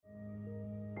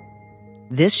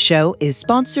This show is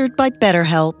sponsored by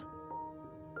BetterHelp.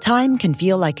 Time can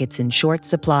feel like it's in short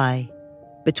supply.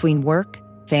 Between work,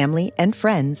 family, and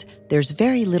friends, there's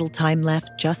very little time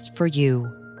left just for you.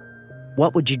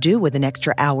 What would you do with an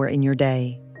extra hour in your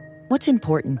day? What's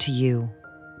important to you?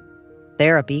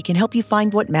 Therapy can help you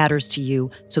find what matters to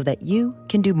you so that you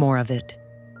can do more of it.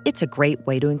 It's a great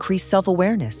way to increase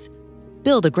self-awareness,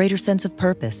 build a greater sense of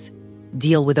purpose,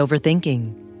 deal with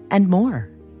overthinking, and more.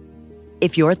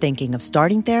 If you're thinking of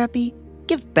starting therapy,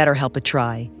 give BetterHelp a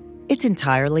try. It's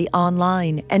entirely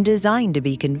online and designed to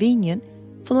be convenient,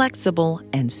 flexible,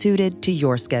 and suited to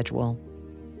your schedule.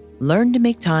 Learn to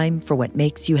make time for what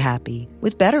makes you happy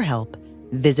with BetterHelp.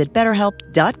 Visit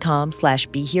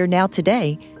BetterHelp.com/BeHereNow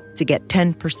today to get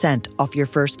 10% off your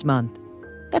first month.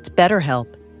 That's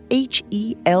BetterHelp,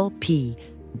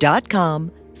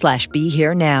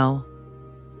 HELP.com/BeHereNow.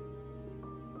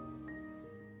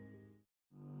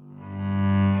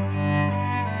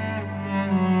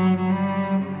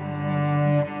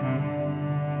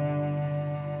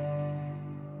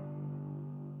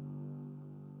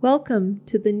 Welcome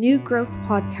to the New Growth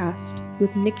Podcast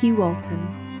with Nikki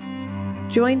Walton.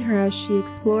 Join her as she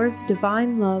explores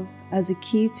divine love as a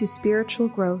key to spiritual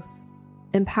growth,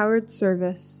 empowered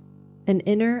service, and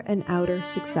inner and outer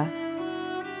success.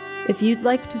 If you'd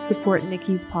like to support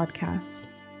Nikki's podcast,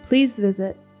 please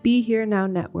visit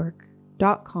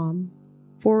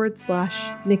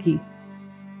BeHereNowNetwork.com/Nikki.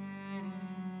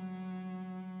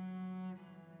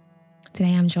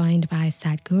 Today I'm joined by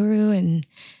Sadhguru, and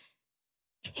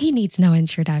he needs no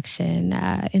introduction.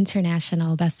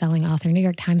 International best-selling author, New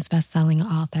York Times best-selling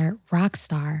author, rock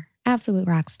star, absolute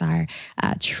rock star,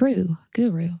 true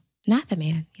guru, not the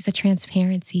man. He's a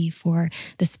transparency for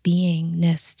this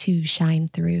beingness to shine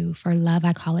through. For love,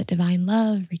 I call it divine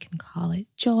love. We can call it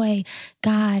joy,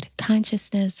 God,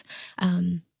 consciousness.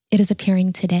 It is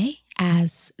appearing today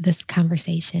as this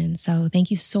conversation. So thank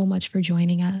you so much for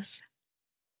joining us.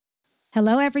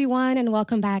 Hello, everyone, and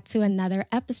welcome back to another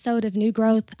episode of New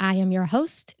Growth. I am your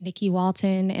host, Nikki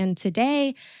Walton, and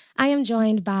today I am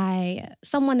joined by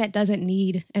someone that doesn't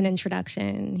need an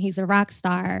introduction. He's a rock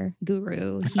star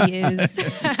guru. He is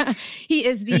he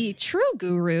is the true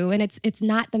guru, and it's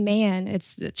not the man.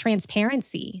 It's the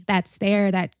transparency that's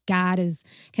there that God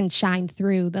can shine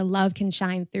through. The love can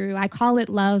shine through. I call it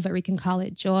love, but we can call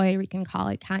it joy. We can call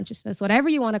it consciousness. Whatever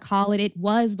you want to call it, it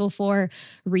was before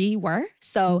we were.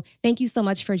 So thank you so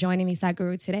much for joining me,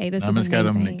 Sadhguru, today. This is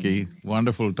amazing. Nikki.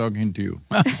 Wonderful talking to you.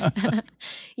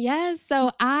 Yes,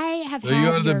 so I have So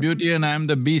you're the beauty and I'm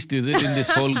the beast, is it, in this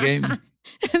whole game?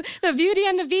 The beauty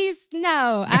and the beast?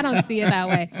 No, I don't see it that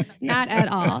way. Not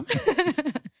at all.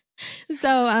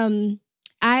 So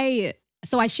I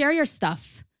share your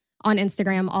stuff on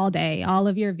Instagram all day, all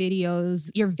of your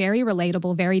videos. You're very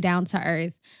relatable, very down to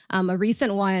earth. A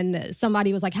recent one,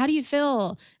 somebody was like, "How do you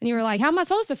feel?" And you were like, "How am I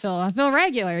supposed to feel? I feel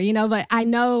regular," but I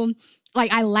know,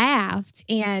 like, I laughed.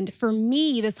 And for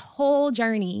me, this whole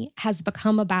journey has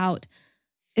become about,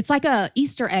 it's like a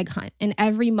Easter egg hunt. In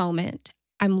every moment,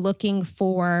 I'm looking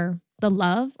for the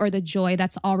love or the joy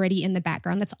that's already in the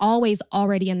background, that's always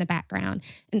already in the background.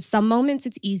 In some moments,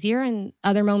 it's easier, and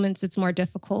other moments, it's more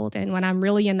difficult. And when I'm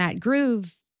really in that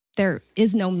groove, there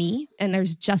is no me, and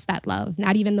there's just that love.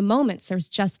 Not even the moments, there's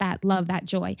just that love, that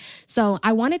joy. So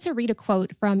I wanted to read a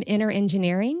quote from Inner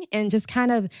Engineering and just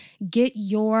kind of get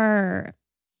your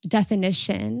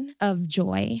definition of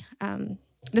joy.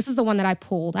 This is the one that I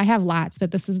pulled. I have lots, but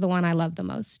this is the one I love the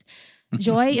most.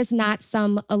 Joy is not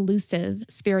some elusive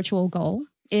spiritual goal.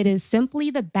 It is simply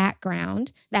the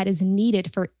background that is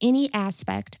needed for any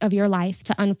aspect of your life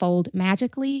to unfold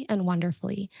magically and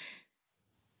wonderfully.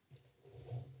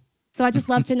 So I just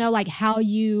love to know, like, how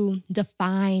you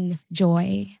define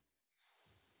joy.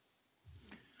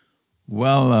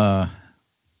 Well,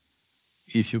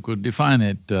 if you could define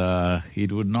it,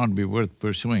 it would not be worth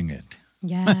pursuing it.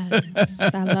 Yes,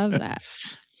 I love that.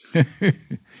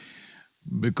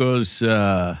 Because,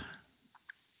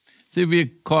 see,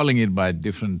 we're calling it by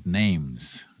different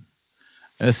names.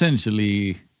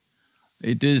 Essentially,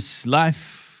 it is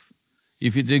life.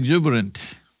 If it's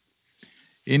exuberant,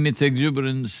 in its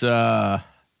exuberance,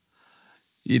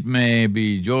 it may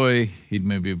be joy, it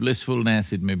may be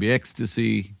blissfulness, it may be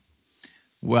ecstasy.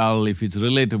 Well, if it's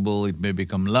relatable, it may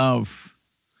become love.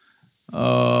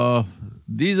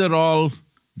 These are all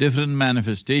different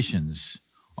manifestations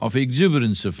of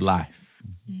exuberance of life.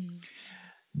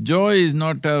 Joy is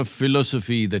not a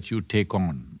philosophy that you take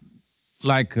on.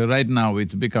 Like right now,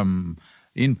 it's become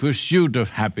in pursuit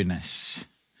of happiness.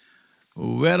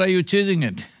 Where are you chasing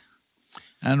it?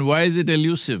 And why is it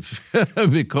elusive?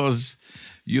 Because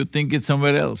you think it's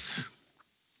somewhere else.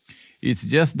 It's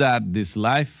just that this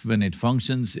life, when it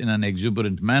functions in an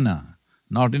exuberant manner,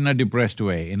 not in a depressed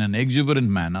way, in an exuberant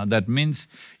manner, that means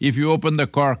if you open the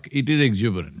cork, it is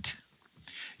exuberant.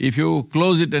 If you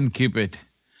close it and keep it,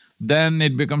 then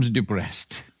it becomes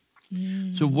depressed.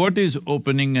 So what is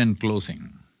opening and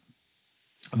closing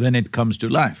when it comes to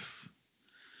life?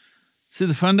 See,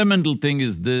 the fundamental thing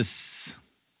is this,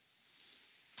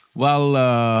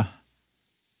 once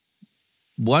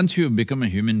you become a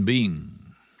human being,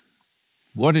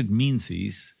 what it means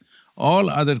is, all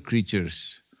other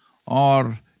creatures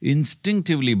are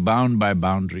instinctively bound by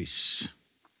boundaries.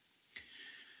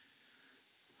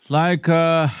 Like,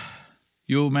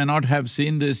 you may not have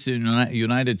seen this in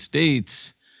United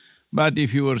States, but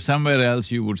if you were somewhere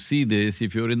else, you would see this.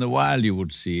 If you were in the wild, you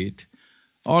would see it.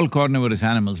 All carnivorous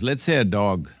animals, let's say a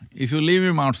dog, if you leave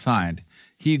him outside,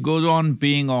 he goes on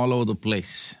peeing all over the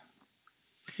place.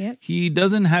 Yep. He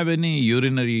doesn't have any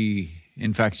urinary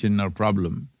infection or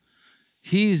problem.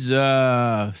 He's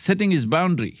setting his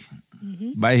boundary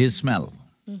by his smell.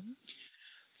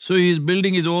 So he's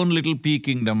building his own little pea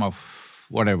kingdom of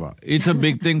whatever. It's a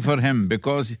big thing for him,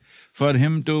 because for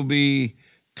him to be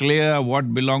clear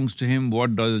what belongs to him,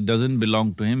 what doesn't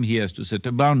belong to him, he has to set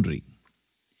a boundary.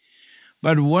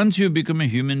 But once you become a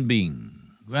human being,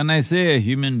 when I say a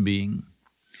human being,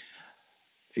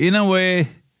 in a way,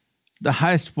 the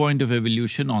highest point of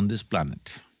evolution on this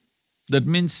planet. That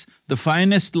means the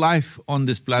finest life on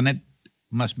this planet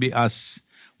must be us.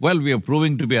 Well, we are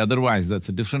proving to be otherwise, that's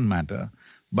a different matter,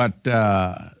 but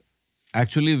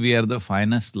actually we are the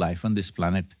finest life on this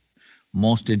planet,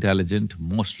 most intelligent,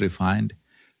 most refined,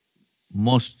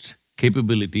 most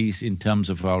capabilities in terms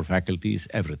of our faculties,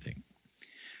 everything.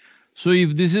 So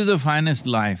if this is the finest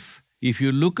life, if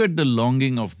you look at the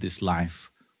longing of this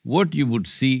life, what you would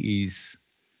see is,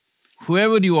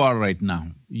 whoever you are right now,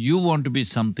 you want to be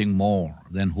something more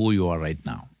than who you are right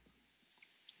now.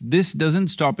 This doesn't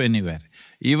stop anywhere.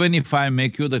 Even if I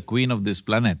make you the queen of this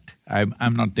planet,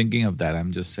 I'm not thinking of that,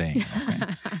 I'm just saying,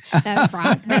 okay?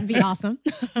 That'd be awesome.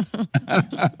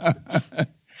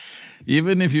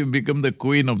 Even if you become the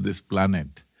queen of this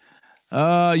planet,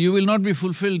 you will not be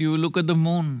fulfilled. You will look at the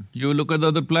moon, you will look at the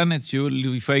other planets,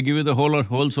 if I give you the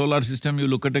whole solar system, you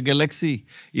look at a galaxy.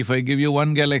 If I give you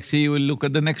one galaxy, you will look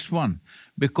at the next one.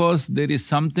 Because there is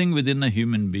something within a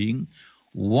human being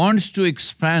wants to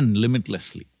expand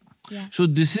limitlessly. Yeah. So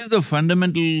this is the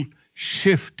fundamental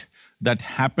shift that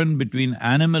happened between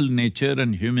animal nature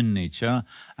and human nature.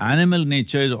 Animal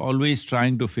nature is always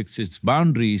trying to fix its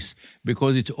boundaries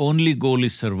because its only goal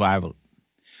is survival.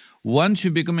 Once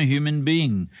you become a human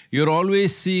being, you're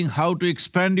always seeing how to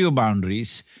expand your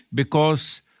boundaries,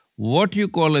 because what you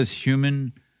call as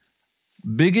human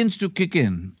begins to kick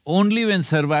in only when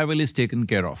survival is taken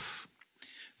care of.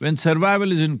 When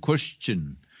survival is in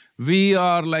question, we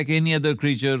are like any other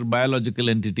creature, biological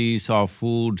entities of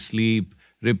food, sleep,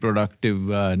 reproductive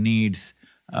needs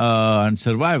and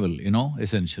survival,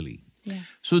 essentially. Yes.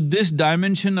 So this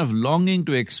dimension of longing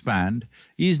to expand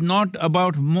is not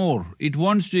about more, it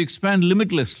wants to expand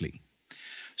limitlessly.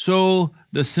 So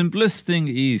the simplest thing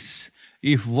is,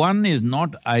 if one is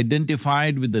not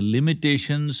identified with the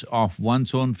limitations of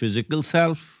one's own physical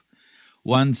self,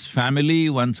 one's family,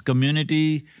 one's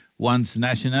community, one's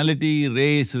nationality,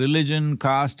 race, religion,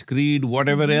 caste, creed,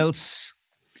 whatever else,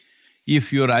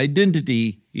 if your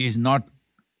identity is not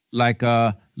like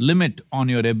a limit on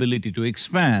your ability to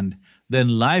expand, then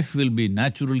life will be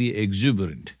naturally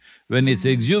exuberant. When it's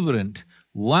exuberant,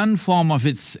 one form of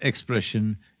its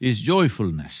expression is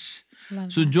joyfulness.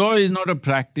 So joy is not a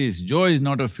practice, joy is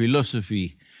not a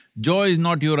philosophy, joy is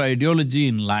not your ideology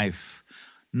in life,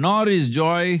 nor is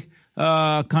joy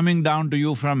coming down to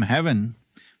you from heaven,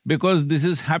 because this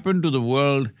has happened to the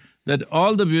world that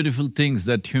all the beautiful things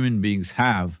that human beings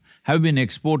have been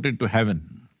exported to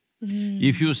heaven.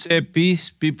 If you say peace,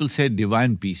 people say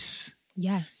divine peace.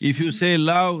 Yes. If you say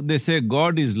love, they say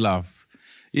God is love.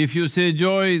 If you say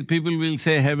joy, people will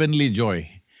say heavenly joy.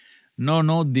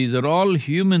 No, these are all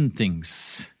human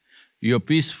things. Your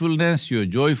peacefulness, your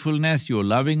joyfulness, your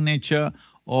loving nature,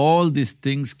 all these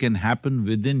things can happen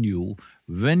within you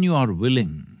when you are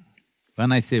willing.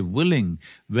 When I say willing,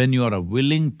 when you are a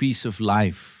willing piece of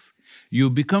life. You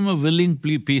become a willing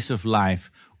piece of life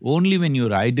only when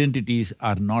your identities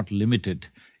are not limited.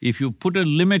 If you put a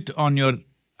limit on your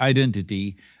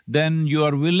identity, then you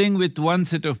are willing with one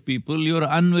set of people, you are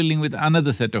unwilling with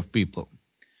another set of people.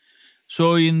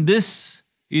 So in this,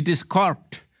 it is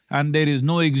corked and there is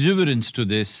no exuberance to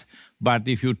this. But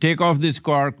if you take off this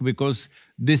cork, because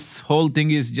this whole thing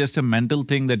is just a mental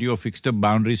thing that you have fixed up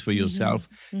boundaries for yourself.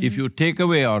 If you take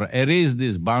away or erase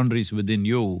these boundaries within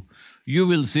you, you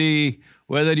will see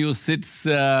whether you sit,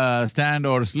 stand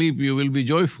or sleep, you will be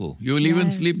joyful. You will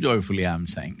even sleep joyfully, I'm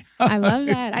saying. I love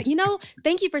that.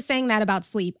 Thank you for saying that about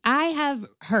sleep. I have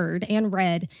heard and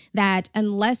read that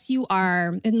unless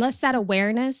that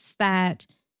awareness that,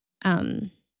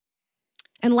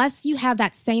 unless you have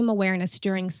that same awareness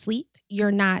during sleep, you're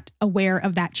not aware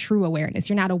of that true awareness.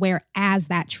 You're not aware as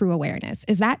that true awareness.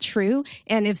 Is that true?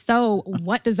 And if so,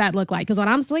 what does that look like? Because when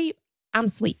I'm asleep, I'm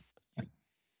asleep.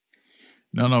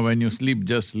 No, when you sleep,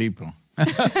 just sleep.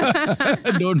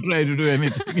 Don't try to do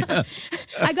anything else.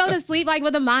 I go to sleep like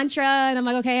with a mantra and I'm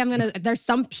like, okay, there's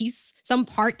some piece, some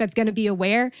part that's going to be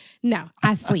aware. No,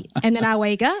 I sleep. And then I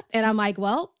wake up and I'm like,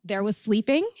 well, there was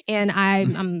sleeping and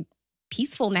I'm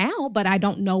peaceful now, but I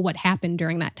don't know what happened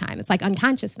during that time. It's like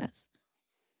unconsciousness.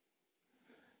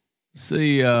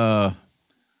 See, there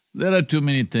are too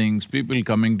many things. People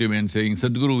coming to me and saying,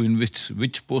 Sadhguru, in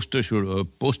which posture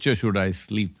should I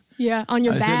sleep? Yeah, on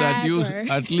your back. I said,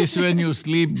 at least when you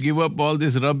sleep, give up all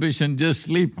this rubbish and just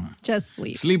sleep. Just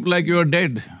sleep. Sleep like you're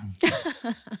dead.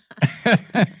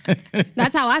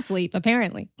 That's how I sleep,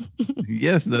 apparently.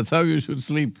 Yes, that's how you should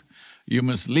sleep. You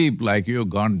must sleep like you've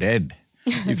gone dead.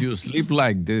 If you sleep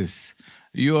like this,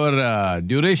 your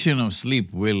duration of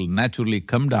sleep will naturally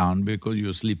come down because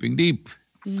you're sleeping deep.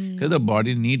 Because the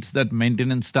body needs that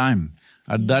maintenance time.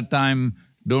 At that time,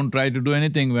 don't try to do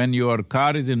anything. When your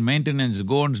car is in maintenance,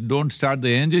 go and don't start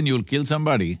the engine, you'll kill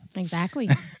somebody. Exactly.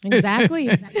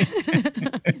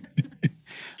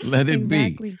 Let it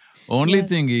be. Only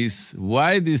thing is,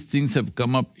 why these things have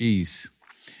come up is,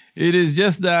 it is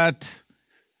just that,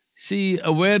 see,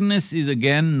 awareness is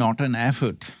again not an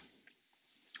effort.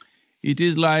 It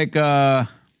is like,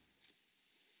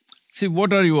 see,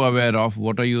 what are you aware of,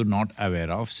 what are you not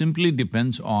aware of, simply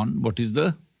depends on what is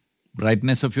the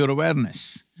brightness of your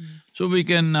awareness. So we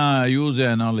can use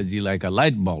an analogy like a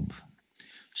light bulb.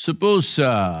 Suppose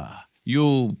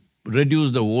you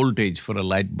reduce the voltage for a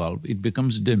light bulb, it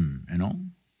becomes dim,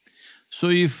 So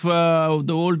if the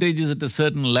voltage is at a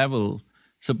certain level,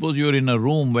 suppose you're in a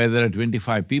room where there are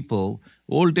 25 people,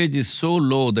 voltage is so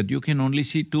low that you can only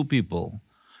see 2 people.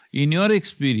 In your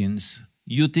experience,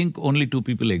 you think only 2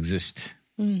 people exist.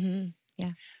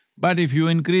 Yeah. But if you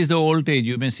increase the voltage,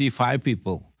 you may see 5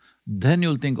 people. Then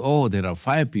you'll think, oh, there are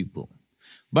 5 people.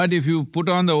 But if you put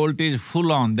on the voltage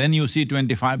full on, then you see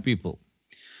 25 people.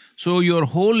 So your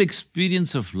whole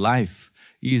experience of life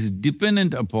is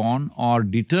dependent upon or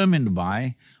determined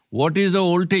by what is the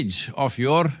voltage of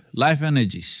your life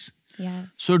energies. Yes.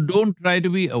 So don't try to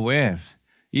be aware.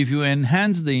 If you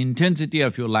enhance the intensity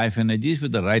of your life energies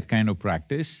with the right kind of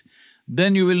practice,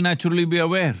 then you will naturally be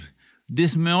aware.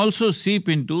 This may also seep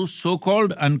into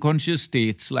so-called unconscious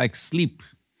states like sleep.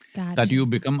 Gotcha. That you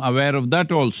become aware of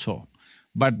that also.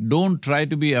 But don't try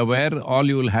to be aware, all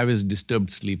you will have is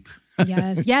disturbed sleep.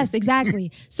 Yes,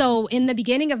 exactly. So in the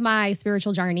beginning of my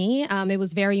spiritual journey, it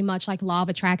was very much like law of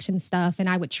attraction stuff, and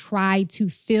I would try to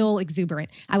feel exuberant.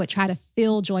 I would try to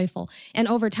feel joyful. And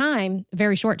over time,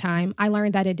 very short time, I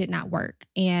learned that it did not work.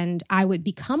 And I would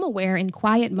become aware in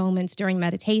quiet moments during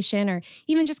meditation or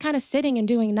even just kind of sitting and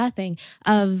doing nothing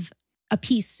of a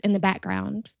peace in the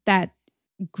background that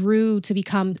grew to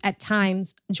become at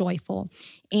times joyful.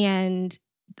 And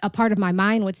a part of my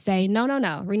mind would say,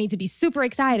 no, we need to be super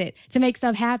excited to make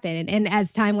stuff happen. And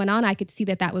as time went on, I could see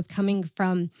that that was coming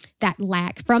from that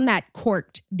lack, from that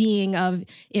corked being of,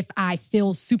 if I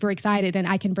feel super excited, then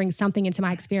I can bring something into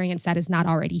my experience that is not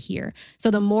already here.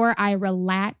 So the more I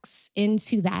relax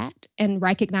into that and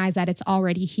recognize that it's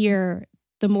already here,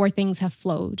 the more things have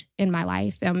flowed in my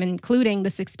life, including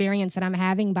this experience that I'm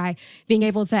having by being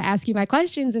able to ask you my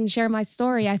questions and share my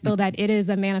story. I feel that it is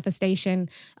a manifestation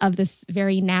of this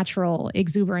very natural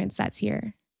exuberance that's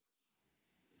here.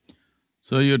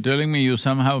 So you're telling me you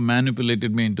somehow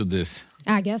manipulated me into this?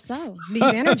 I guess so. These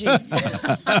energies.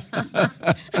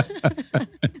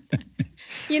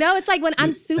 It's like when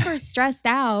I'm super stressed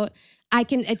out,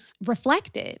 it's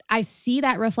reflected. I see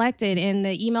that reflected in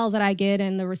the emails that I get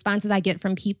and the responses I get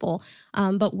from people.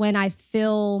 But when I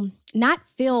not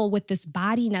feel with this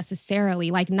body necessarily,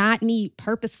 like not me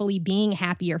purposefully being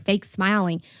happy or fake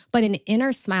smiling, but an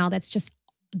inner smile that's just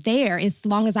there as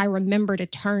long as I remember to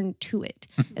turn to it,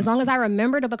 as long as I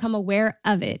remember to become aware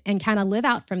of it and kind of live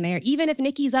out from there, even if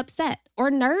Nikki's upset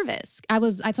or nervous.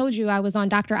 I told you I was on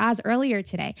Dr. Oz earlier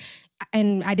today.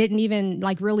 And I didn't even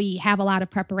really have a lot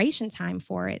of preparation time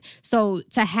for it. So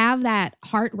to have that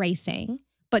heart racing,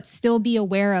 but still be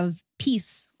aware of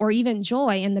peace or even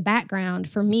joy in the background,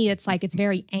 for me, it's like it's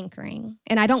very anchoring.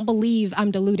 And I don't believe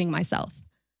I'm deluding myself.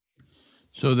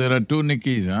 So there are two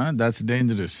Nikkis, huh? That's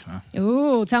dangerous, huh?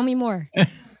 Ooh, tell me more.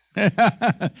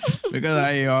 Because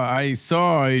I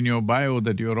saw in your bio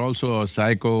that you're also a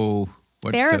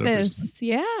therapist.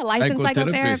 Yeah, licensed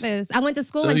psychotherapist. I went to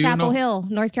school in Chapel Hill,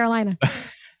 North Carolina.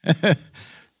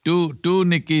 Two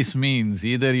Nikkis means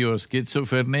either you're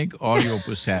schizophrenic or you're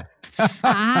possessed.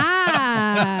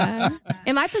 Am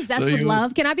I possessed with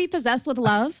love? Can I be possessed with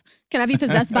love? Can I be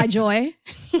possessed by joy?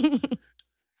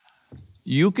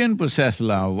 You can possess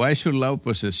love. Why should love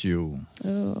possess you?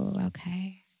 Oh,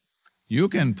 okay. You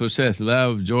can possess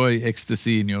love, joy,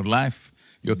 ecstasy in your life.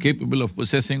 You're capable of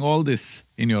possessing all this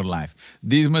in your life.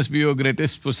 These must be your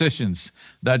greatest possessions,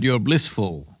 that you're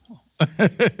blissful.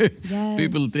 Yes.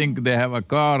 People think they have a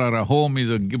car or a home is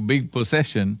a big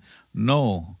possession.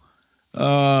 No.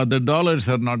 The dollars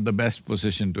are not the best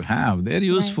possession to have. They're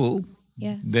useful. Right.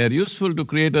 Yeah. They're useful to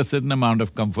create a certain amount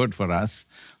of comfort for us.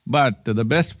 But the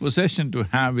best possession to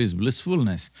have is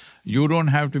blissfulness. You don't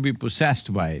have to be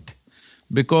possessed by it.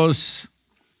 Because,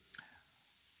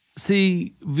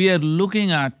 see, we are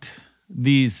looking at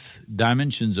these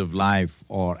dimensions of life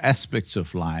or aspects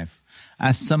of life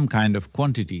as some kind of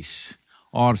quantities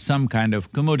or some kind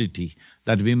of commodity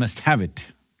that we must have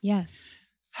it. Yes.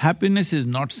 Happiness is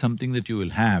not something that you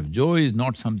will have, joy is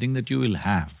not something that you will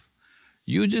have.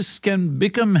 You just can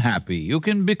become happy, you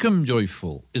can become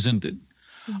joyful, isn't it?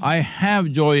 I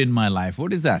have joy in my life,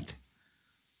 what is that?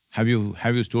 Have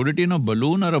you stored it in a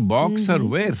balloon or a box or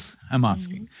where? I'm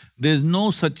asking. There's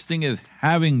no such thing as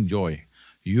having joy.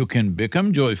 You can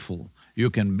become joyful,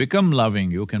 you can become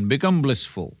loving, you can become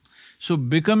blissful. So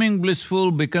becoming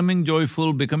blissful, becoming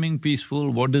joyful, becoming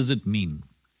peaceful, what does it mean?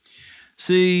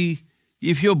 See,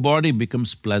 if your body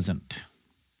becomes pleasant,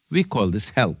 we call this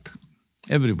health.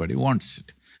 Everybody wants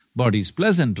it. Body is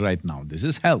pleasant right now, this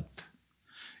is health.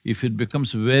 If it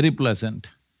becomes very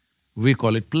pleasant, we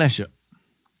call it pleasure.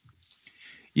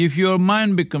 If your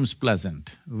mind becomes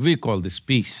pleasant, we call this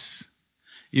peace.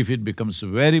 If it becomes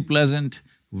very pleasant,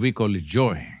 we call it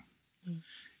joy.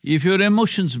 If your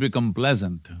emotions become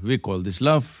pleasant, we call this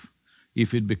love.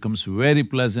 If it becomes very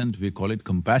pleasant, we call it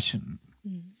compassion.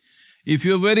 If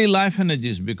your very life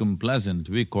energies become pleasant,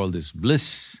 we call this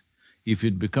bliss. If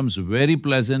it becomes very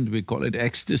pleasant, we call it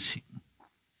ecstasy.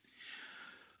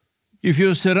 If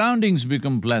your surroundings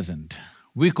become pleasant,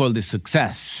 we call this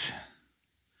success.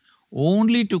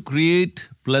 Only to create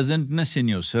pleasantness in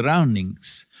your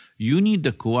surroundings, you need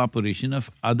the cooperation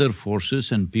of other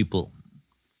forces and people.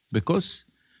 Because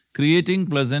creating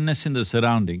pleasantness in the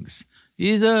surroundings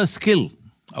is a skill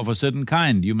of a certain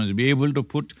kind. You must be able to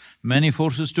put many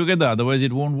forces together, otherwise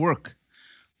it won't work.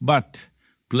 But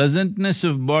pleasantness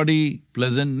of body,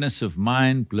 pleasantness of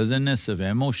mind, pleasantness of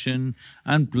emotion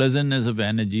and pleasantness of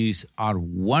energies are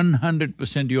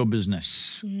 100% your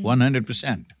business,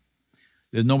 100%.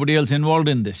 There's nobody else involved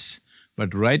in this.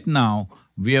 But right now,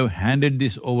 we have handed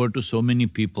this over to so many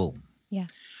people.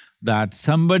 Yes. That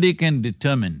somebody can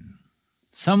determine,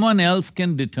 someone else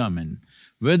can determine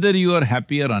whether you are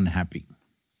happy or unhappy.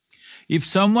 If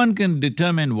someone can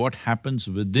determine what happens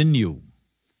within you,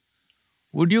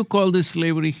 would you call this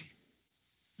slavery?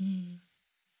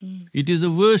 It is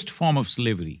the worst form of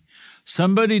slavery.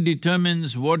 Somebody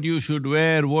determines what you should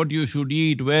wear, what you should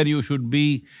eat, where you should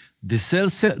be. This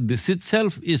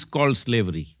itself is called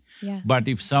slavery. Yes. But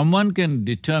if someone can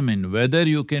determine whether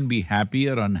you can be happy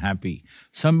or unhappy,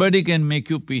 somebody can make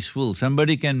you peaceful,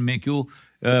 somebody can make you…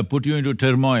 put you into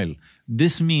turmoil,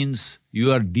 this means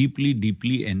you are deeply,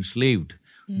 deeply enslaved.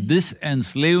 This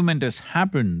enslavement has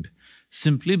happened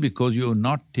simply because you have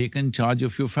not taken charge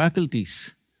of your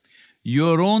faculties.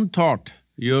 Your own thought,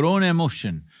 your own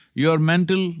emotion, your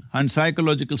mental and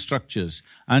psychological structures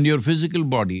and your physical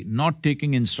body not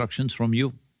taking instructions from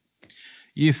you.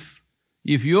 If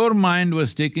your mind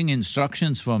was taking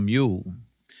instructions from you,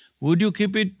 would you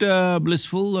keep it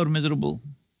blissful or miserable?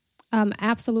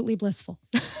 Absolutely blissful.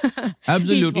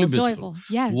 Absolutely Peaceful, blissful. joyful,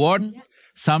 yes.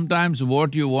 Sometimes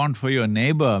what you want for your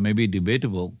neighbor may be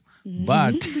debatable,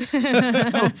 but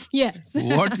yes.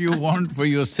 what you want for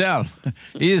yourself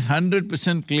is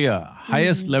 100% clear,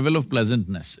 highest level of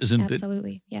pleasantness, isn't it?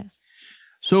 Absolutely, yes.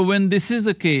 So when this is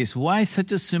the case, why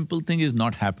such a simple thing is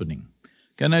not happening?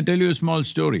 Can I tell you a small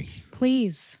story?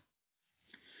 Please.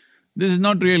 This is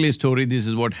not really a story, this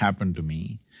is what happened to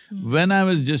me. When I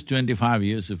was just 25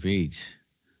 years of age,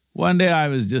 one day I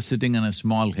was just sitting on a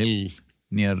small hill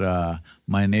near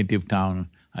my native town.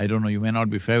 I don't know, you may not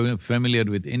be familiar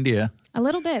with India. A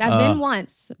little bit. I've been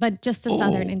once, but just to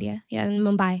southern India, yeah, in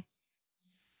Mumbai.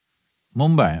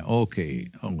 Mumbai, okay.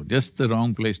 Oh, just the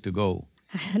wrong place to go.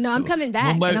 No, I'm coming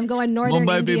back and I'm going northern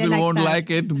Mumbai India people next won't time. like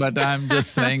it, but I'm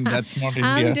just saying that's not India.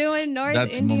 I'm doing North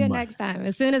That's India Mumbai. next time.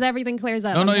 As soon as everything clears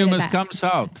up. No, I'm no, you headed must back. come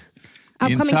south.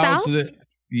 I'm coming south?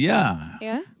 Yeah.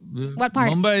 Yeah? What part?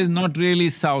 Mumbai is not really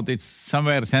south, it's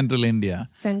somewhere central India.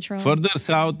 Central. Further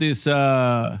south is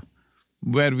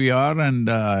where we are, and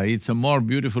it's a more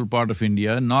beautiful part of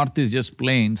India. North is just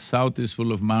plains, south is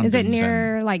full of mountains. Is it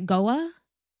near like Goa?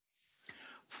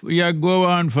 Yeah,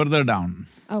 Goa and further down.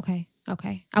 Okay,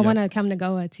 okay. I want to come to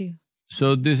Goa too.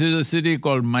 So this is a city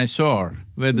called Mysore,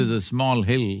 where there's a small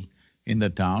hill in the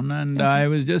town, and I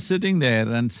was just sitting there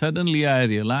and suddenly I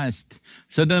realized,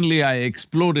 suddenly I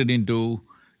exploded into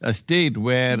a state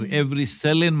where every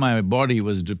cell in my body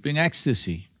was dripping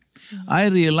ecstasy. I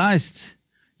realized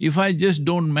if I just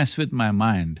don't mess with my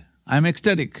mind, I'm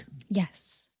ecstatic.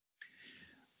 Yes.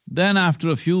 Then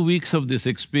after a few weeks of this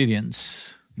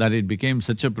experience, that it became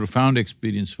such a profound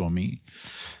experience for me,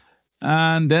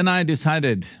 and then I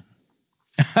decided,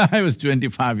 I was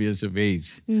 25 years of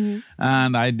age,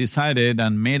 and I decided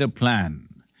and made a plan.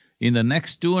 In the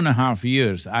next 2.5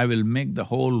 years, I will make the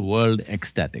whole world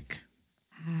ecstatic.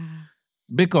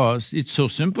 Because it's so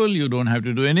simple, you don't have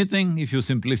to do anything. If you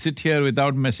simply sit here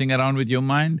without messing around with your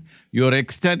mind, you're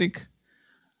ecstatic.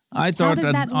 I thought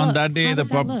does that on look? that day How the does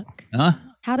that look? Huh?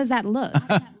 How does that look?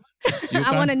 You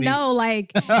I want to can't see. know,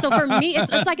 like, so for me,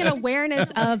 it's like an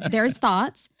awareness of there's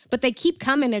thoughts, but they keep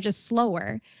coming, they're just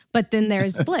slower. But then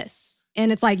there's bliss.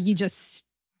 And it's like you just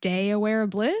stay aware of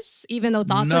bliss, even though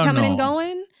thoughts are coming and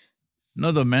going.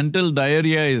 No, the mental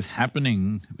diarrhea is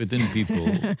happening within people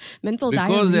Mental because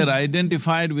diarrhea. they're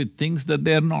identified with things that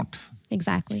they're not.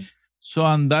 Exactly. So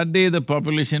on that day, the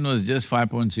population was just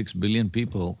 5.6 billion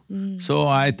people. So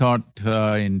I thought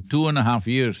in 2.5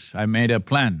 years, I made a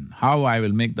plan how I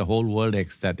will make the whole world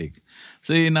ecstatic.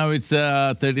 See, now it's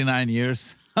 39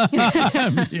 years.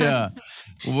 Yeah.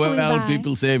 Well, by.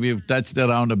 people say we've touched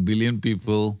around 1 billion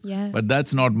people. Yes. But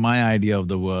that's not my idea of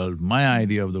the world. My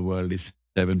idea of the world is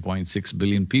 7.6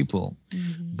 billion people.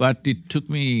 But it took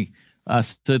me a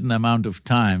certain amount of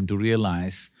time to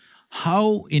realize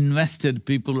how invested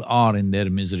people are in their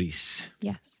miseries.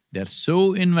 Yes. They're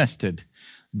so invested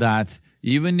that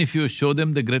even if you show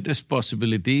them the greatest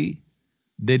possibility,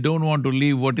 they don't want to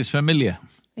leave what is familiar.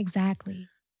 Exactly.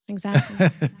 Exactly.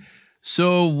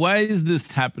 So why is this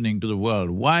happening to the world?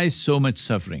 Why so much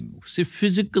suffering? See,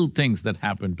 physical things that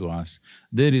happen to us,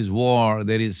 there is war,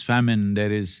 there is famine,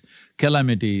 there is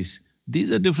calamities,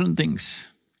 these are different things.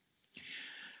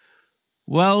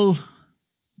 Well,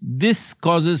 this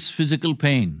causes physical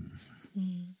pain.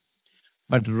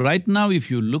 But right now, if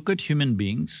you look at human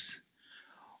beings,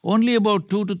 only about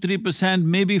 2 to 3%,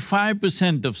 maybe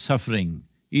 5% of suffering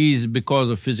is because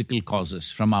of physical causes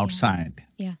from outside.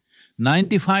 Yeah.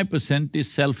 95%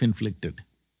 is self-inflicted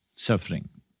suffering.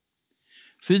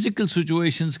 Physical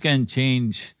situations can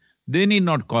change, they need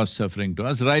not cause suffering to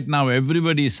us. Right now,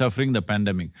 everybody is suffering the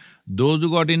pandemic. Those who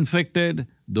got infected,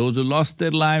 those who lost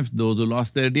their lives, those who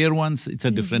lost their dear ones, it's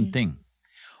a different thing.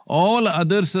 All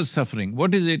others are suffering.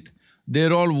 What is it?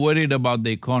 They're all worried about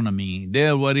the economy,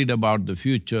 they're worried about the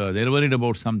future, they're worried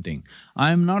about something.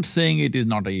 I'm not saying it is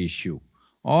not an issue.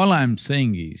 All I'm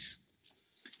saying is,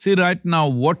 see, right now,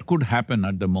 what could happen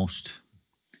at the most?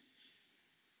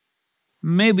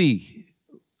 Maybe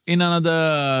in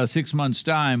another 6 months'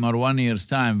 time or 1 year's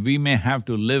time, we may have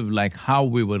to live like how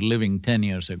we were living 10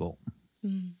 years ago.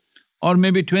 Or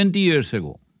maybe 20 years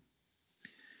ago.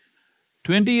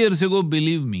 20 years ago,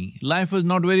 believe me, life was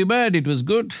not very bad, it was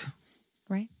good.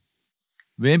 Right.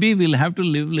 Maybe we'll have to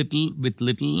live with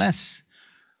little less.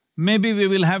 Maybe we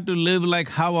will have to live like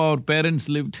how our parents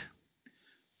lived.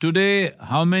 Today,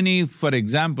 how many, for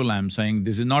example, I'm saying,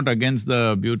 this is not against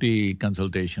the beauty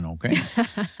consultation, okay?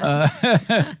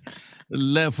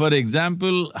 For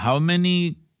example, how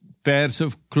many pairs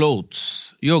of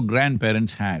clothes your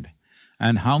grandparents had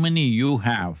and how many you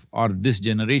have or this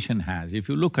generation has, if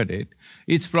you look at it,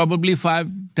 it's probably 5,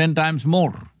 10 times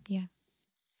more, Yeah.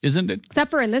 isn't it? Except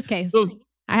for in this case, So-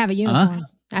 I have a uniform.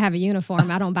 I have a uniform.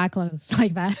 I don't buy clothes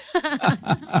like that.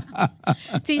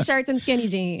 T-shirts and skinny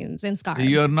jeans and scarves.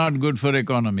 You're not good for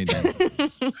economy then.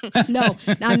 No,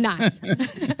 I'm not.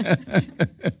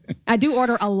 I do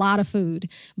order a lot of food,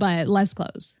 but less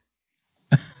clothes.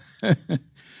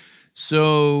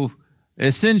 So,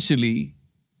 essentially,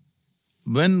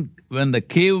 when the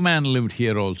caveman lived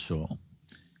here also,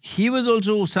 he was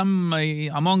also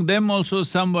among them also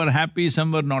some were happy,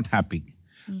 some were not happy.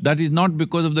 That is not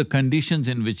because of the conditions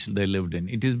in which they lived in,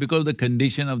 it is because of the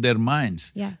condition of their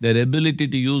minds, Yes. their ability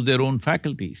to use their own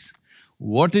faculties.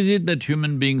 What is it that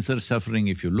human beings are suffering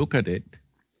if you look at it?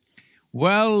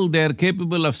 Well, they're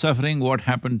capable of suffering what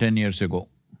happened 10 years ago.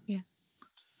 Yeah.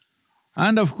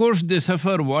 And of course, they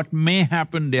suffer what may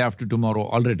happen day after tomorrow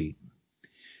already.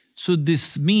 So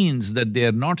this means that they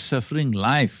are not suffering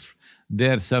life,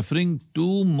 they are suffering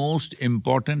two most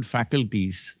important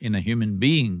faculties in a human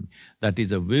being, that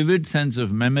is a vivid sense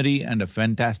of memory and a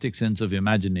fantastic sense of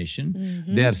imagination.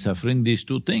 They are suffering these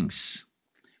two things,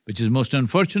 which is most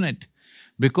unfortunate,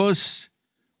 because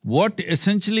what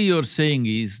essentially you're saying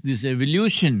is, this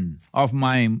evolution of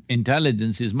my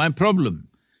intelligence is my problem.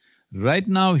 Right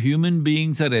now, human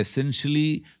beings are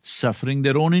essentially suffering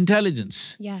their own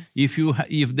intelligence. Yes.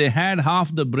 If they had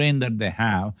half the brain that they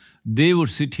have, they would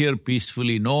sit here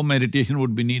peacefully, no meditation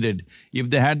would be needed. If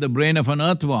they had the brain of an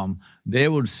earthworm, they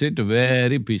would sit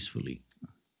very peacefully.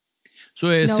 So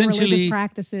essentially… No religious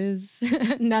practices,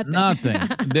 nothing. Nothing.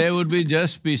 They would be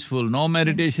just peaceful, no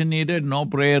meditation needed, no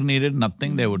prayer needed,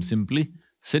 nothing, they would simply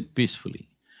sit peacefully.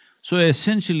 So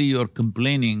essentially you're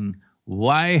complaining,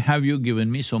 why have you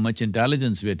given me so much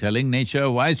intelligence? We're telling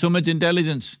nature, why so much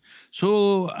intelligence?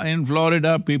 So in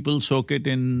Florida, people soak it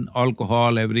in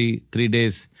alcohol every 3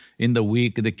 days in the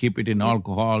week, they keep it in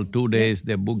alcohol, 2 days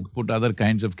they put other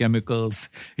kinds of chemicals,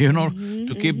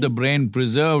 to keep the brain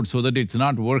preserved so that it's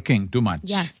not working too much.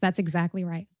 Yes, that's exactly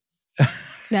right.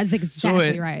 That's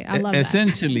exactly right. I love that.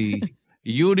 Essentially,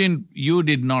 you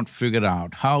did not figure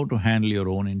out how to handle your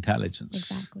own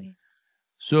intelligence. Exactly.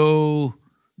 So,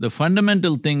 the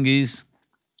fundamental thing is,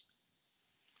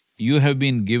 you have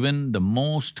been given the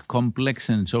most complex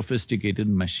and sophisticated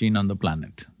machine on the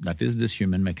planet, that is this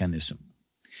human mechanism.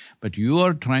 But you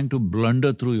are trying to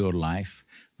blunder through your life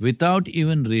without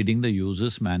even reading the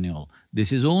user's manual.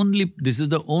 This is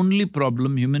the only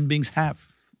problem human beings have.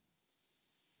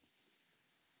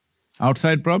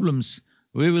 Outside problems,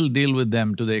 we will deal with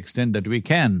them to the extent that we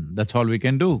can, that's all we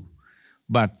can do.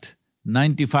 But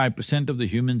 95% of the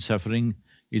human suffering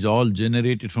is all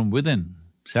generated from within.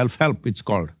 Self-help, it's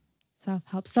called.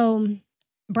 Self-help. So,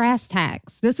 brass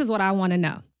tacks, this is what I want to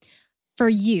know. For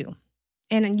you,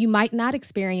 and you might not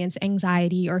experience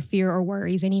anxiety or fear or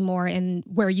worries anymore in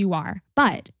where you are,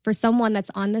 but for someone that's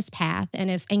on this path, and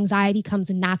if anxiety comes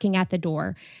knocking at the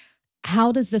door,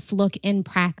 how does this look in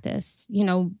practice?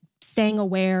 Staying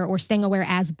aware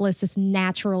as bliss, this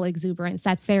natural exuberance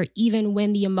that's there even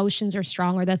when the emotions are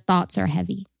strong or the thoughts are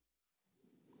heavy.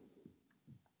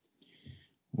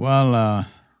 Well,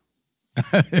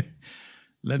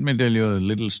 let me tell you a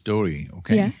little story,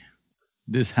 okay? Yeah.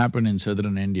 This happened in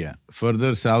southern India,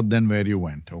 further south than where you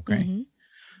went, okay?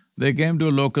 They came to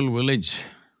a local village,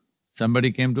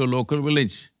 somebody came to a local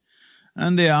village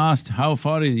and they asked, how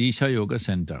far is Isha Yoga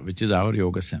Center, which is our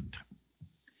yoga center?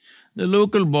 The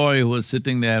local boy who was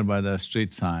sitting there by the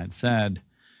street side said,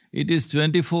 it is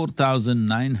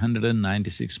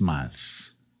 24,996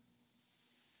 miles.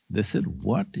 They said,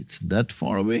 what, it's that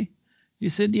far away? He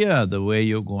said, yeah, the way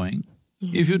you're going.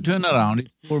 If you turn around,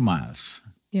 it's 4 miles.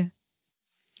 Yeah,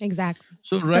 exactly.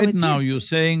 So right now you're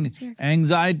saying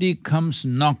anxiety comes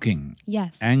knocking.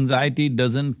 Yes. Anxiety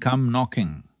doesn't come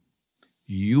knocking.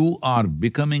 You are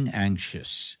becoming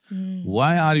anxious.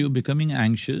 Why are you becoming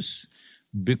anxious?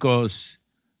 Because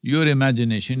your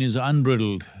imagination is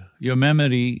unbridled, your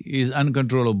memory is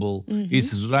uncontrollable,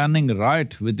 it's running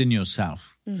riot within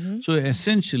yourself. So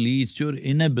essentially, it's your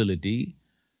inability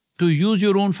to use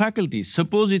your own faculties.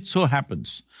 Suppose it so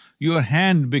happens, your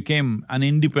hand became an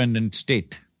independent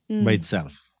state by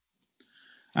itself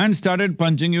and started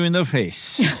punching you in the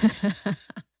face.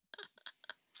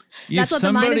 That's what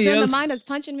the mind is doing, the mind is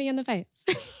punching me in the face.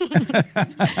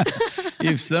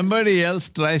 If somebody else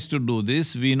tries to do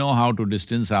this, we know how to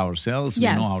distance ourselves, we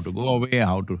know how to go away,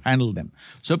 how to handle them.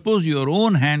 Suppose your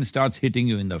own hand starts hitting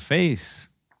you in the face,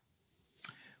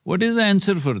 what is the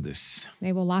answer for this?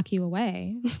 They will lock you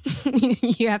away.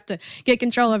 You have to get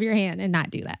control of your hand and not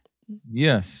do that.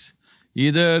 Yes.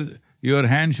 Either your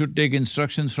hand should take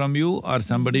instructions from you, or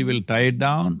somebody will tie it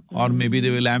down, or maybe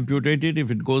they will amputate it if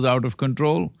it goes out of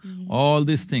control. All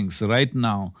these things. Right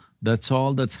now, that's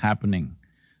all that's happening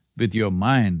with your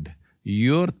mind.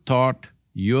 Your thought,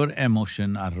 your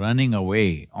emotion are running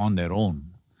away on their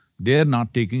own. They're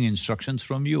not taking instructions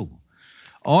from you.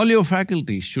 All your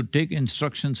faculties should take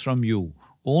instructions from you.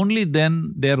 Only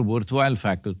then they're worthwhile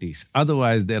faculties,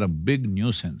 otherwise they're a big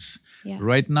nuisance. Yeah.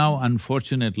 Right now,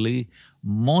 unfortunately,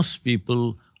 most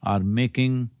people are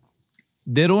making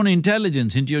their own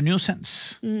intelligence into a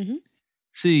nuisance.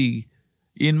 See,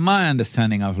 in my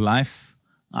understanding of life,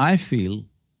 I feel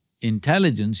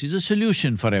intelligence is a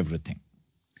solution for everything.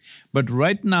 But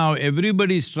right now,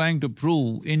 everybody is trying to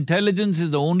prove intelligence is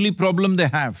the only problem they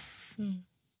have.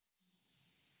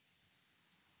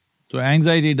 So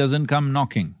anxiety doesn't come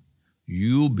knocking.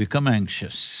 You become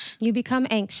anxious. You become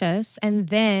anxious, and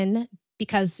then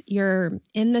because you're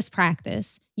in this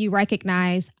practice, you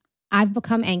recognize, I've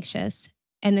become anxious,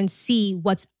 and then see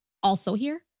what's also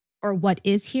here or what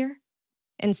is here.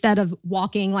 Instead of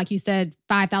walking, like you said,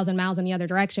 5,000 miles in the other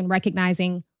direction,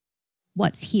 recognizing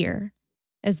what's here.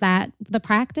 Is that the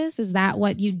practice? Is that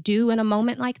what you do in a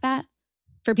moment like that?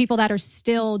 For people that are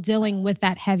still dealing with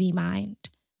that heavy mind?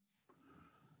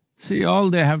 See, all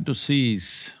they have to see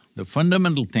is, the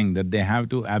fundamental thing that they have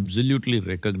to absolutely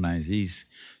recognize is,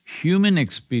 human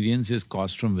experience is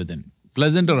caused from within,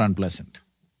 pleasant or unpleasant.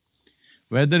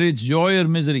 Whether it's joy or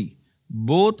misery,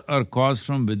 both are caused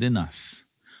from within us.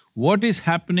 What is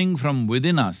happening from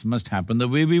within us must happen the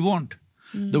way we want.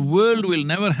 The world will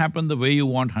never happen the way you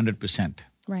want 100%.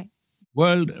 Right.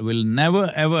 World will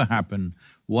never ever happen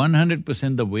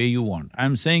 100% the way you want.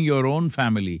 I'm saying your own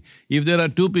family, if there are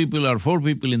 2 people or 4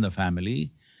 people in the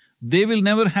family, they will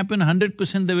never happen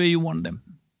 100% the way you want them.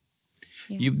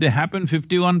 Yeah. If they happen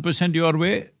 51% your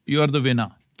way, you are the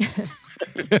winner.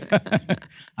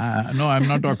 No, I'm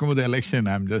not talking about the election,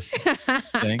 I'm just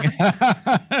saying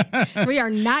We are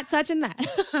not touching that.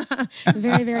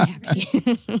 Very, very happy.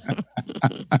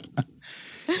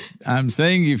 I'm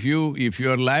saying if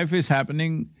your life is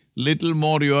happening little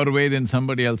more your way than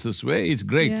somebody else's way, it's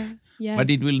great. Yeah. But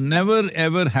it will never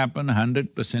ever happen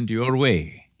 100% your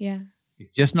way. Yeah.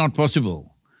 It's just not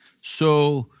possible.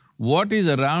 So, what is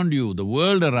around you, the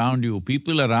world around you,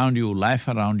 people around you, life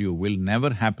around you will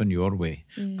never happen your way.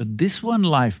 But this one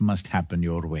life must happen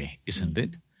your way, isn't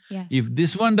it? Yes. If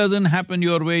this one doesn't happen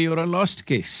your way, you're a lost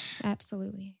case.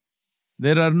 Absolutely.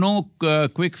 There are no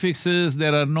quick fixes,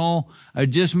 there are no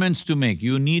adjustments to make.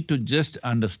 You need to just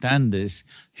understand this.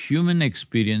 Human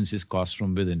experience is caused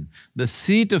from within. The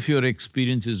seat of your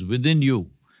experience is within you.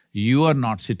 You are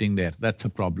not sitting there, that's a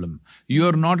problem. You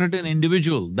are not at an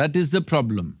individual, that is the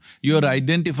problem. You are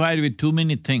identified with too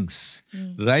many things.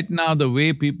 Right now, the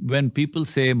way when people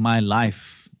say, my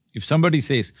life, if somebody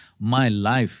says, my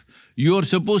life, you are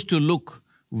supposed to look,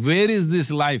 where is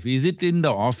this life? Is it in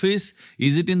the office?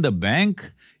 Is it in the bank?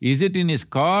 Is it in his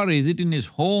car? Is it in his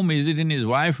home? Is it in his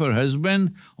wife or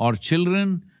husband or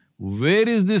children? Where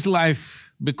is this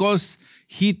life? Because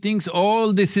he thinks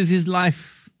all this is his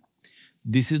life.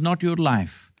 This is not your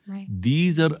life. Right.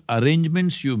 These are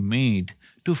arrangements you made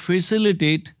to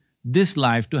facilitate this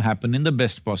life to happen in the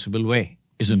best possible way,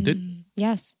 isn't it?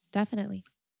 Yes, definitely.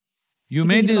 You To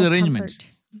made give you the these most arrangements,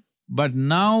 comfort. but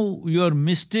now you are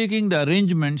mistaking the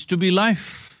arrangements to be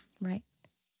life. Right.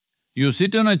 You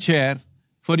sit on a chair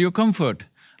for your comfort.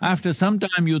 After some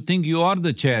time you think you are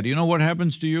the chair, you know what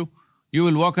happens to you? You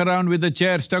will walk around with the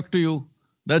chair stuck to you.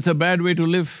 That's a bad way to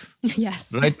live.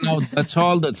 Yes. Right now, that's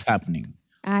all that's happening.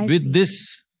 I With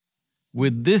see.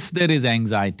 this there is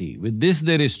anxiety, with this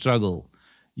there is struggle.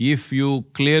 If you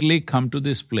clearly come to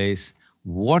this place,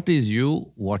 what is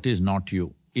you, what is not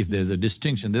you? If there's a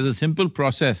distinction, there's a simple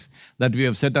process that we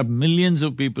have set up, millions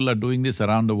of people are doing this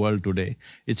around the world today.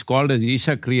 It's called as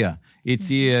Isha Kriya. It's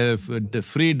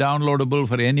free downloadable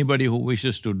for anybody who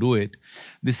wishes to do it.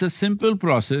 This is a simple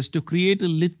process to create a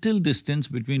little distance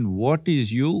between what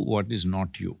is you, what is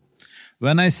not you.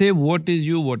 When I say what is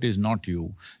you, what is not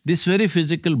you, this very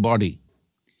physical body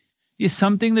is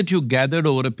something that you gathered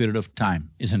over a period of time,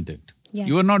 isn't it? Yes.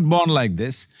 You were not born like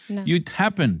this, No. it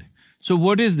happened. So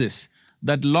what is this?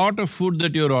 That lot of food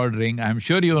that you're ordering, I'm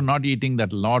sure you're not eating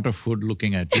that lot of food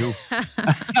looking at you.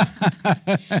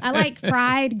 I like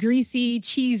fried, greasy,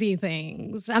 cheesy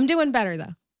things. I'm doing better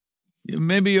though.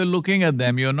 Maybe you're looking at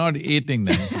them, you're not eating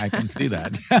them, I can see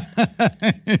that.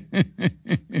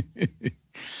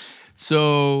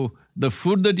 So, the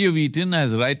food that you've eaten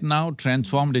has right now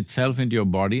transformed itself into your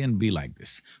body and be like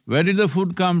this. Where did the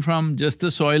food come from? Just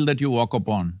the soil that you walk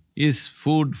upon is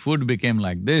food, food became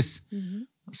like this.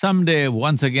 Someday,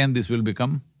 once again, this will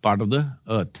become part of the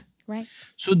earth. Right.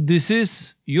 So this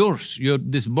is yours,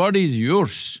 this body is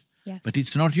yours, Yes. but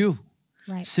it's not you.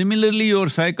 Right. Similarly, your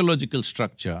psychological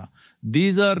structure,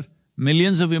 these are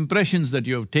millions of impressions that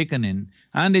you have taken in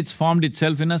and it's formed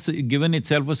itself given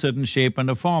itself a certain shape and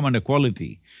a form and a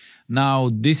quality. Now,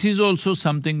 this is also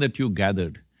something that you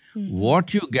gathered.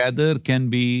 What you gather can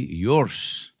be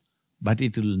yours, but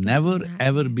it will never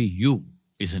ever be you,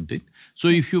 isn't it? So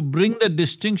if you bring that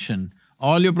distinction,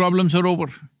 all your problems are over.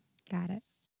 Got it.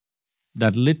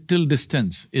 That little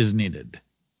distance is needed.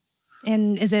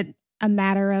 And is it a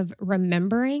matter of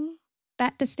remembering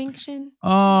that distinction?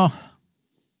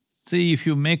 See, if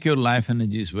you make your life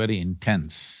energies very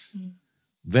intense,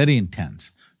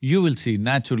 you will see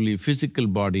naturally physical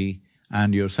body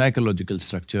and your psychological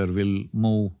structure will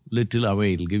move little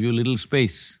away, it'll give you little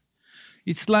space.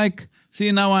 It's like,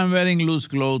 see now I'm wearing loose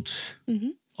clothes,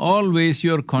 always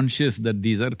you're conscious that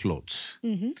these are clothes.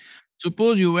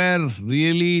 Suppose you wear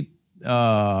really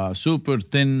super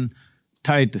thin,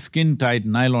 tight, skin-tight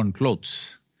nylon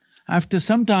clothes. After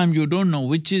some time, you don't know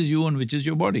which is you and which is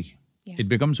your body. Yeah. It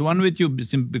becomes one with you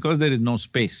because there is no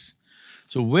space.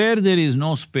 So where there is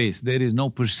no space, there is no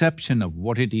perception of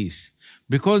what it is.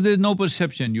 Because there is no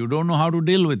perception, you don't know how to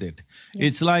deal with it. Yeah.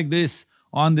 It's like this,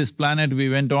 on this planet we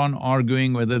went on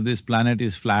arguing whether this planet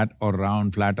is flat or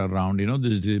round,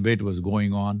 this debate was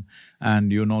going on,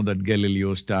 and you know that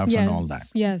Galileo stuff and all that.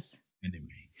 Yes.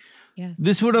 Anyway, Yes.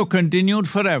 this would have continued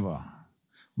forever.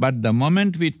 But the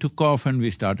moment we took off and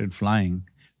we started flying,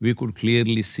 we could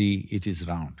clearly see it is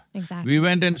round. Exactly. We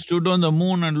went and stood on the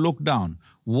moon and looked down,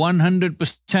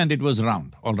 100% it was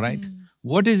round, all right?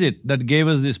 What is it that gave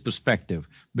us this perspective?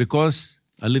 Because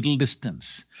a little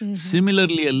distance.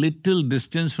 Similarly, a little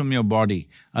distance from your body,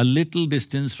 a little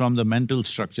distance from the mental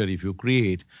structure if you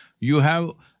create, you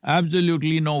have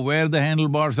absolutely know where the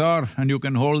handlebars are and you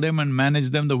can hold them and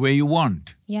manage them the way you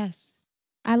want. Yes.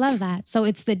 I love that. So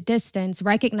it's the distance,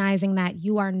 recognizing that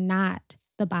you are not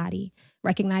the body,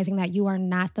 recognizing that you are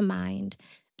not the mind,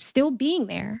 still being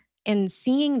there and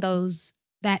seeing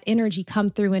that energy come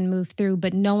through and move through,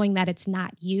 but knowing that it's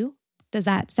not you. Does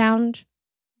that sound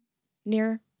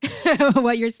near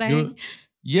what you're saying?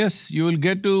 Yes, you will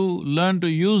get to learn to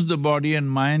use the body and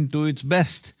mind to its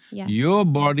best. Yeah. Your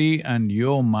body and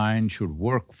your mind should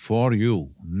work for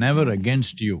you, never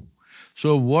against you.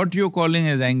 So what you're calling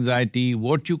as anxiety,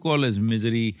 what you call as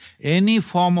misery, any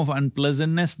form of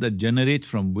unpleasantness that generates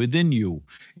from within you,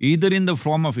 either in the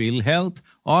form of ill health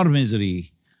or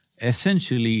misery,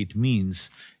 essentially it means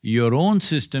your own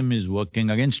system is working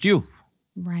against you.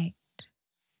 Right.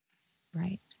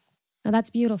 Right. Now that's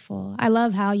beautiful. I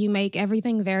love how you make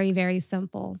everything very, very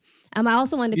simple. I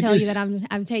also wanted to tell you that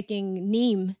I'm taking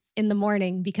Neem in the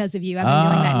morning because of you. I've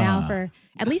been doing that now for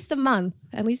at least a month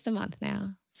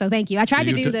now. So thank you. I tried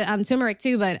to do the turmeric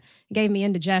too, but it gave me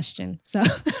indigestion. So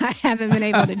I haven't been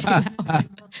able to do that one.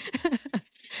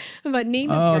 But Neem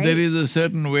is great. There is a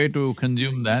certain way to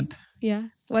consume that. Yeah.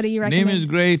 What do you recommend? Neem is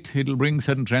great, it'll bring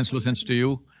certain translucence to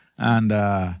you and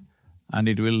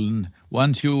it will…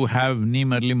 Once you have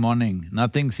Neem early morning,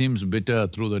 nothing seems bitter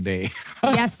through the day.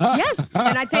 Yes.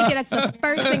 And I take it, that's the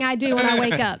first thing I do when I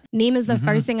wake up. Neem is the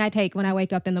first thing I take when I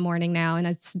wake up in the morning now. And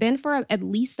it's been for at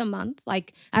least a month.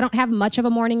 Like, I don't have much of a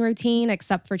morning routine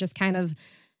except for just kind of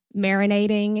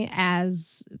marinating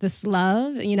as this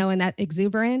love, and that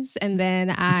exuberance. And then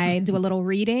I do a little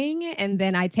reading, and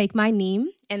then I take my Neem,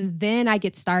 and then I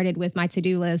get started with my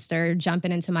to-do list or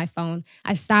jumping into my phone.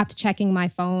 I stopped checking my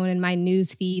phone and my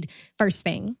news feed first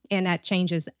thing, and that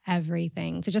changes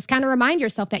everything. To just kind of remind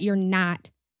yourself that you're not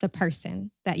the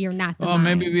person, that you're not the mind.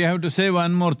 Maybe we have to say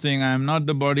one more thing, I'm not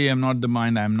the body, I'm not the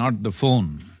mind, I'm not the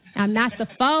phone. I'm not the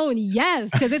phone, yes,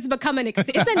 because it's become it's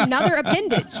another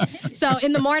appendage. So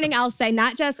in the morning, I'll say I'm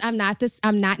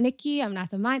not Nikki, I'm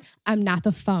not the mind, I'm not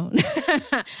the phone.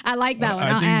 I like that one,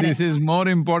 I'll add it. I think this is more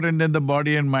important than the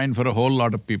body and mind for a whole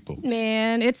lot of people.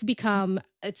 Man, it's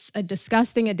a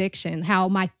disgusting addiction, how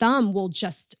my thumb will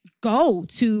just go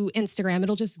to Instagram.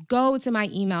 It'll just go to my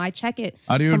email. I check it.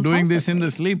 Are you doing this in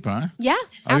the sleep, huh? Yeah,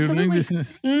 absolutely. Are you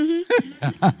doing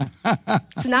this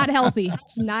It's not healthy.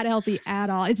 It's not healthy at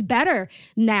all. It's better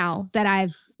now that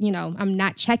I'm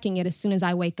not checking it as soon as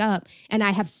I wake up. And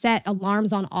I have set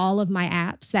alarms on all of my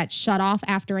apps that shut off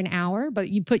after an hour, but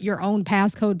you put your own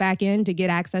passcode back in to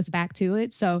get access back to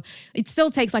it. So it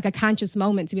still takes like a conscious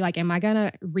moment to be like, am I going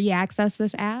to re-access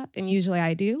this app? And usually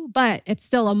I do, but it's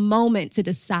still a moment to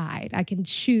decide. I can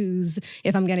choose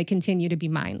if I'm going to continue to be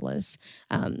mindless.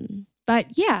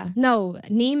 But yeah, no,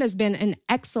 Neem has been an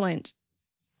excellent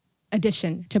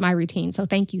addition to my routine. So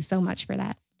thank you so much for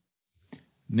that.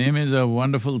 Neem is a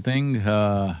wonderful thing.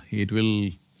 It will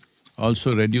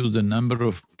also reduce the number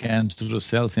of cancerous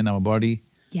cells in our body.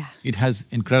 Yeah. It has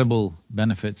incredible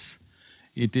benefits.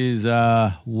 It is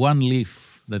one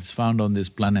leaf that's found on this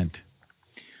planet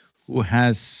who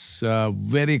has a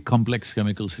very complex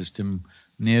chemical system,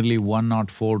 nearly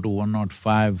 104 to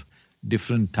 105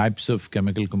 different types of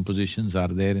chemical compositions are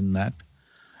there in that.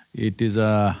 It's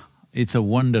a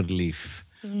wonder leaf.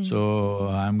 So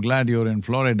I'm glad you're in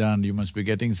Florida and you must be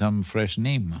getting some fresh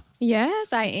neem.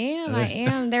 Yes, I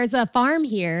am. There's a farm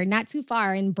here, not too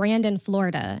far, in Brandon,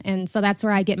 Florida. And so that's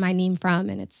where I get my neem from,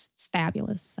 and it's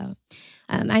fabulous. So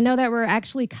I know that we're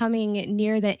actually coming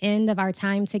near the end of our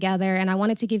time together, and I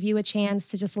wanted to give you a chance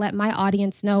to just let my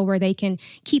audience know where they can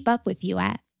keep up with you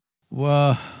at.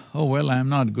 Well, I'm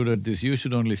not good at this. You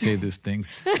should only say these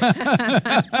things.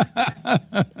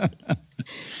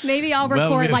 Maybe I'll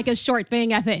record like a short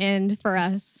thing at the end for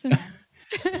us.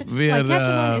 We are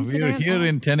here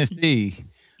in Tennessee,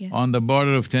 on the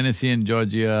border of Tennessee and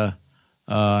Georgia,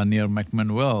 near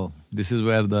McMinnville. This is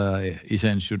where the Isha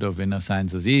Institute of Inner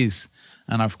Sciences is.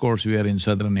 And of course, we are in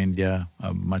southern India,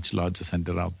 a much larger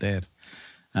center out there.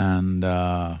 And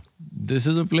this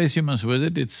is a place you must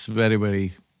visit. It's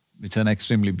it's an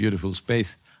extremely beautiful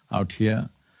space out here.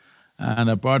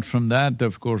 And apart from that,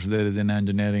 of course, there is an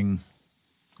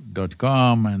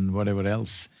engineering.com and whatever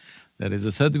else. There is a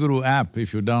Sadhguru app.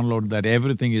 If you download that,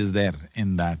 everything is there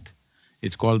in that.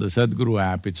 It's called the Sadhguru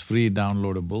app. It's free,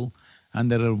 downloadable.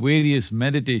 And there are various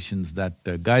meditations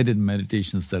guided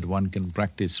meditations that one can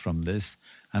practice from this,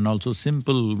 and also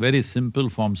very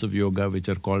simple forms of yoga which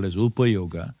are called as Upa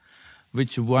Yoga,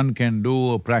 which one can do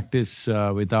or practice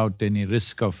without any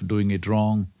risk of doing it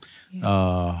wrong,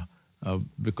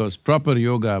 because proper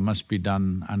yoga must be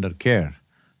done under care.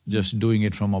 Just doing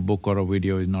it from a book or a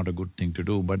video is not a good thing to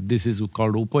do, but this is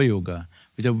called Upa Yoga,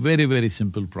 which are very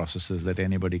simple processes that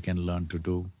anybody can learn to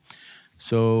do.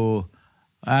 So,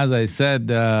 as I said,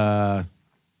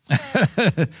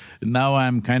 now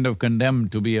I'm kind of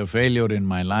condemned to be a failure in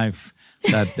my life,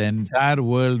 that the entire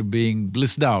world being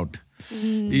blissed out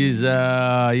is,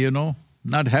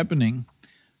 not happening.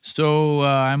 So,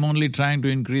 I'm only trying to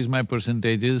increase my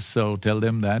percentages, so tell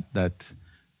them that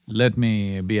let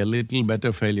me be a little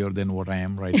better failure than what I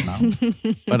am right now.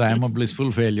 But I am a blissful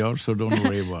failure, so don't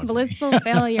worry about it. Blissful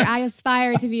failure. I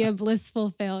aspire to be a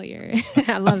blissful failure.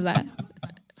 I love that.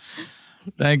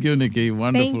 Thank you, Nikki.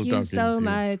 Wonderful talking to you. Thank you so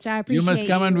much. I appreciate it. You must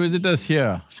come and visit us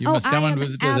here. You must come and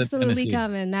visit us at Tennessee. Absolutely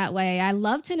coming that way. I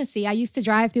love Tennessee. I used to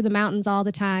drive through the mountains all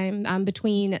the time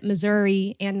between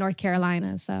Missouri and North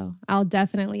Carolina. So I'll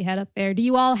definitely head up there. Do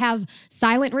you all have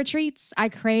silent retreats? I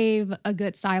crave a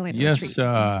good silent retreat.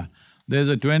 Yes, there's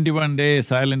a 21-day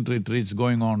silent retreats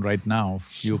going on right now.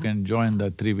 You can join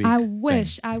the 3-week I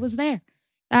wish I was there.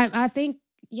 I think,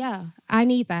 yeah, I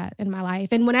need that in my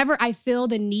life. And whenever I feel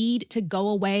the need to go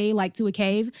away, like to a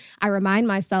cave, I remind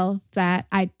myself that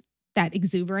that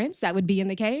exuberance that would be in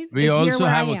the cave. We also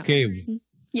have a cave.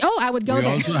 Oh, I would go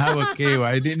there. We also have a cave.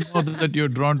 I didn't know that you're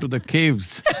drawn to the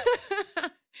caves.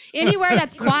 Anywhere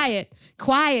that's quiet.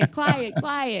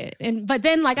 But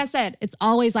then, like I said, it's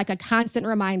always like a constant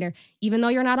reminder, even though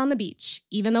you're not on the beach,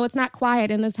 even though it's not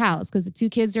quiet in this house because the 2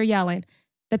 kids are yelling,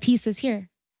 the peace is here.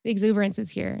 The exuberance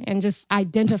is here, and just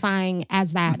identifying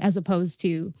as that as opposed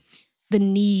to the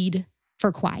need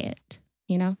for quiet,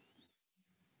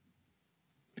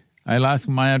 I'll ask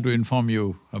Maya to inform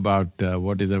you about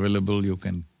what is available.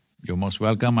 You're most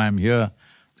welcome. I'm here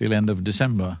till end of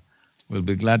December. We'll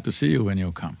be glad to see you when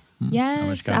you come.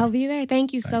 Yes, I'll be there.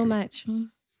 Thank you so much.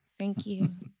 Thank you.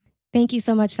 Thank you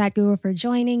so much, Sadhguru, for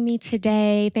joining me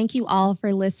today. Thank you all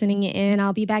for listening in.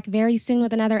 I'll be back very soon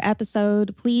with another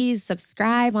episode. Please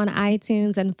subscribe on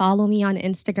iTunes and follow me on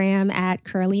Instagram at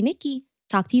Curly Nikki.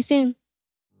 Talk to you soon.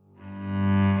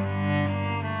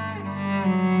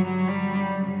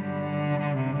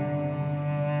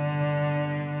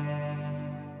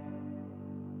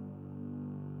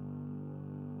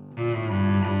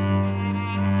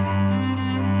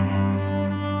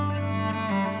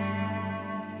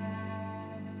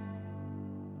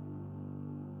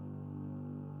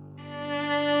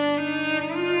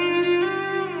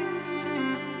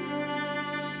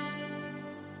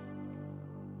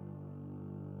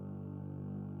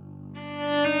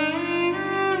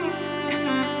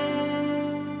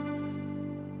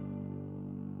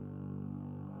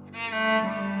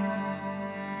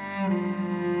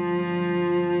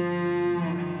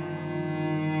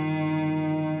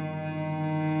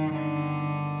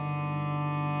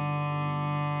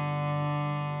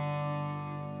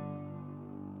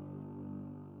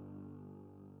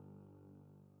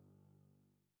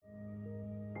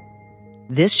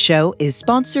 This show is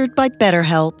sponsored by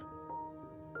BetterHelp.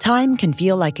 Time can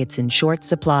feel like it's in short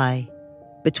supply.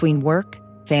 Between work,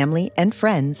 family, and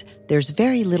friends, there's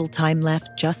very little time left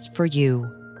just for you.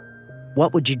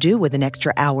 What would you do with an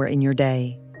extra hour in your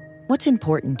day? What's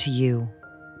important to you?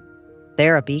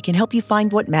 Therapy can help you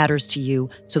find what matters to you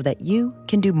so that you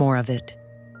can do more of it.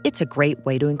 It's a great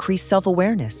way to increase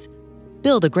self-awareness,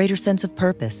 build a greater sense of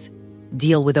purpose,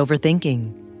 deal with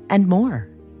overthinking, and more.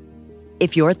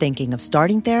 If you're thinking of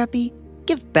starting therapy,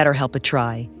 give BetterHelp a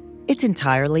try. It's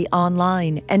entirely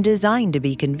online and designed to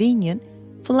be convenient,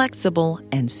 flexible,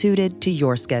 and suited to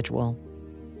your schedule.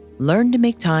 Learn to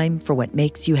make time for what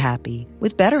makes you happy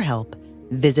with BetterHelp.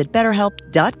 Visit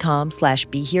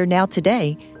BetterHelp.com/BeHereNow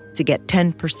today to get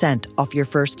 10% off your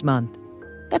first month.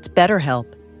 That's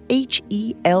BetterHelp,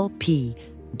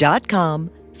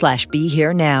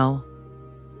 HELP.com/BeHereNow.